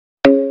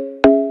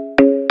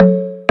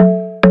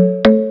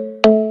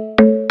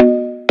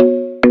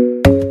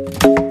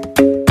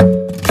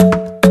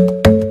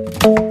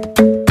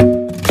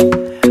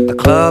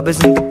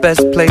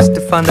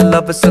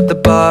lover, so the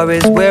bar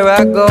is where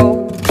I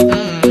go.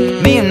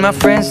 Me and my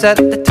friends at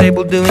the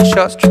table doing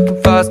shots,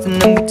 tripping fast, and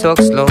then we talk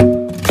slow.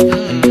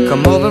 And you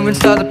come over and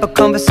start up a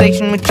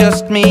conversation with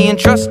just me, and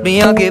trust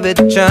me, I'll give it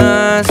a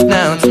chance.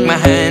 Now take my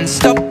hand,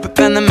 stop it,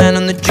 and the man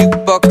on the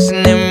jukebox,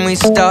 and then we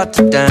start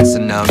to dance.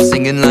 And now I'm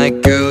singing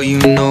like, girl, you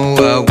know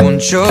I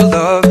want your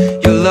love.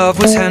 Your love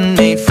was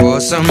handmade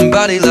for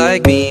somebody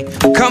like me.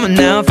 Come on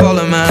now,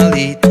 follow my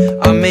lead.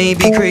 I may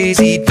be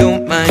crazy,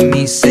 don't mind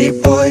me. Say,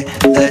 boy,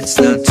 let's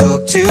not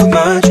talk too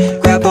much.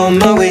 Grab on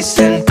my waist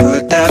and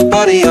put that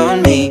body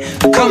on me.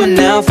 Come on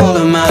now,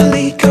 follow my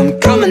lead.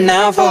 Come on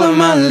now, follow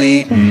my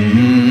lead.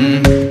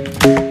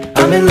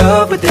 I'm in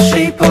love with the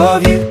shape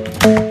of you.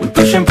 We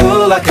push and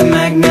pull like a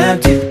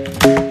magnet do.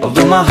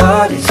 Although my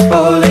heart is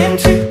falling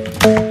too.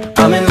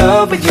 I'm in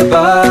love with your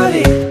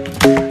body.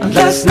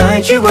 Last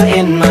night you were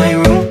in my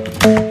room,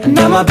 and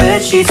now my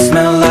bedsheets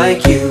smell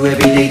like you.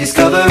 Every day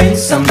discovering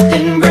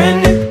something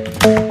brand new.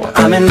 Well,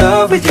 I'm in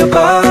love with your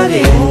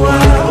body.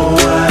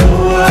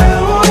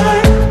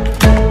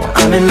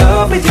 I'm in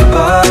love with your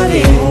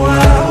body.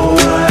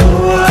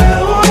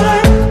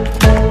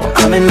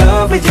 I'm in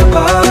love with your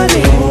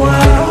body.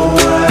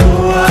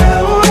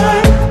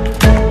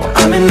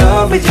 I'm in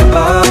love with your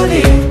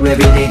body.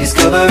 Every day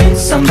discovering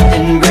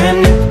something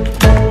brand new.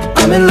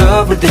 I'm in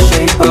love with the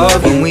shape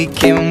of you. When we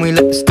came, we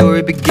let the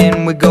story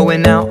begin. We're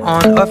going out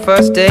on our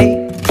first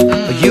date.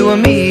 You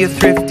and me are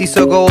thrifty,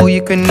 so go all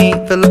you can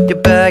eat. Fill up your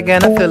bag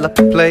and I fill up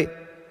the plate.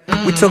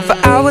 We talk for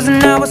hours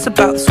and hours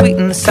about the sweet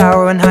and the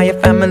sour, and how your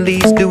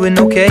family's doing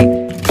okay.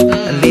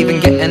 And leaving,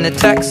 getting a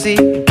taxi,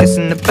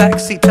 kissing the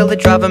backseat, tell the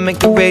driver make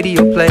the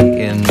radio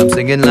play. And I'm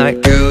singing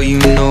like, girl, you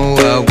know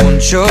I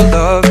want your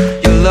love.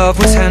 Your love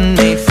was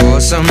handmade for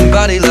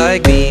somebody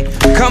like me.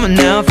 Come on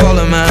now,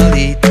 follow my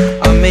lead.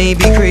 I may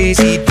be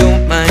crazy,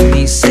 don't mind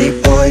me. Say,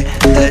 boy,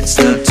 let's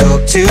not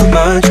talk too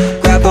much.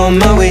 Grab on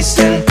my waist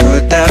and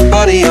put that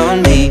body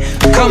on me.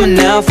 Come on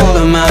now,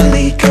 follow my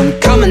lead.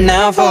 Come on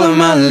now, follow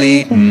my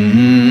lead.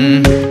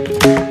 I'm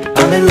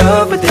in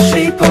love with the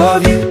shape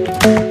of you.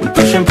 We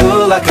push and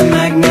pull like a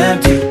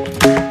magnet do.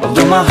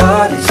 Although my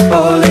heart is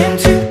falling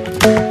too.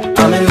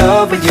 I'm in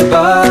love with your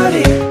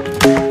body.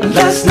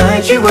 Last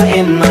night you were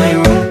in my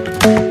room,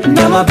 and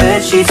now my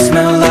bedsheets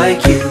smell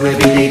like you.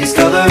 Every day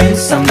discovering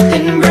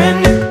something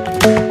brand new.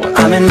 Well,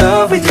 I'm in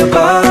love with your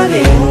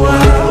body.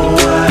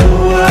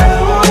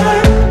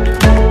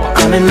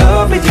 I'm in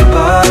love with your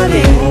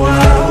body.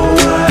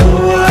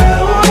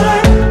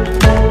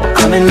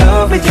 I'm in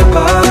love with your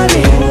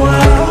body.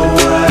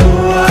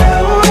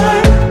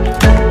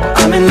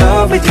 I'm in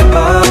love with your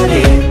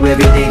body.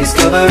 Every day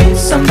discovering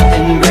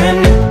something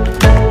brand new.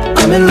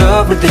 I'm in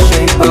love with the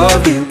shape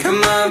of you.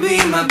 Come on,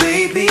 be my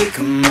baby,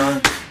 come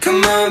on.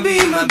 Come on, be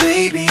my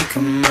baby,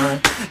 come on.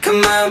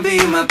 Come on, be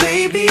my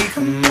baby,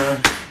 come on.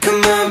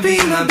 Come on, be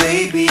my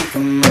baby,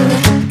 come on.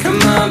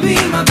 Come on, be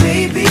my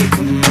baby,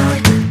 come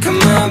on.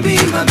 Come on, be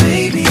my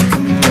baby,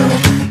 come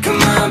on.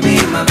 Come on,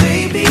 be my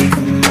baby,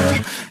 come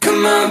on.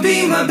 Come on,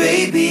 be my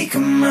baby,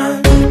 come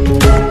on.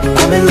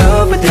 I'm in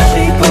love with the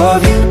shape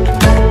of you.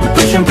 We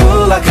push and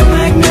pull like a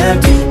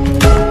magnet do.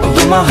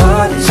 Although my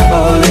heart is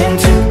falling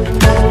too.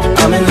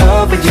 I'm in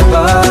love with your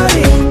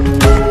body.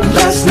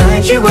 Last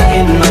night you were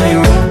in my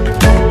room,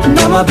 and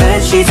now my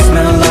bedsheets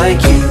smell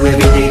like you.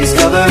 Every day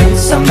discovering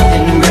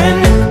something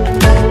brand new.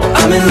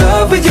 I'm in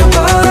love with your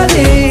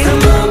body.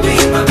 Come on, be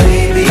my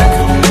baby,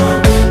 come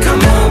on. Come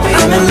on, be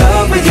I'm in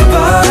love with your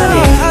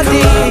body.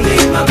 Come on, be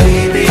my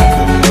baby,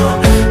 come on.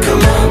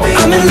 Come on, be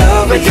I'm in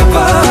love with your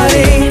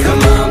body.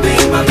 Come on, be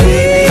my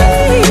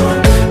baby, come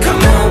on. Come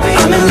on, be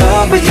I'm in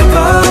love with your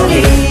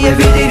body.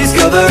 Every day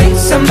discovering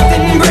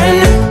something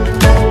brand new.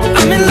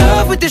 I'm in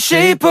love with the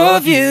shape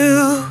of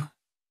you.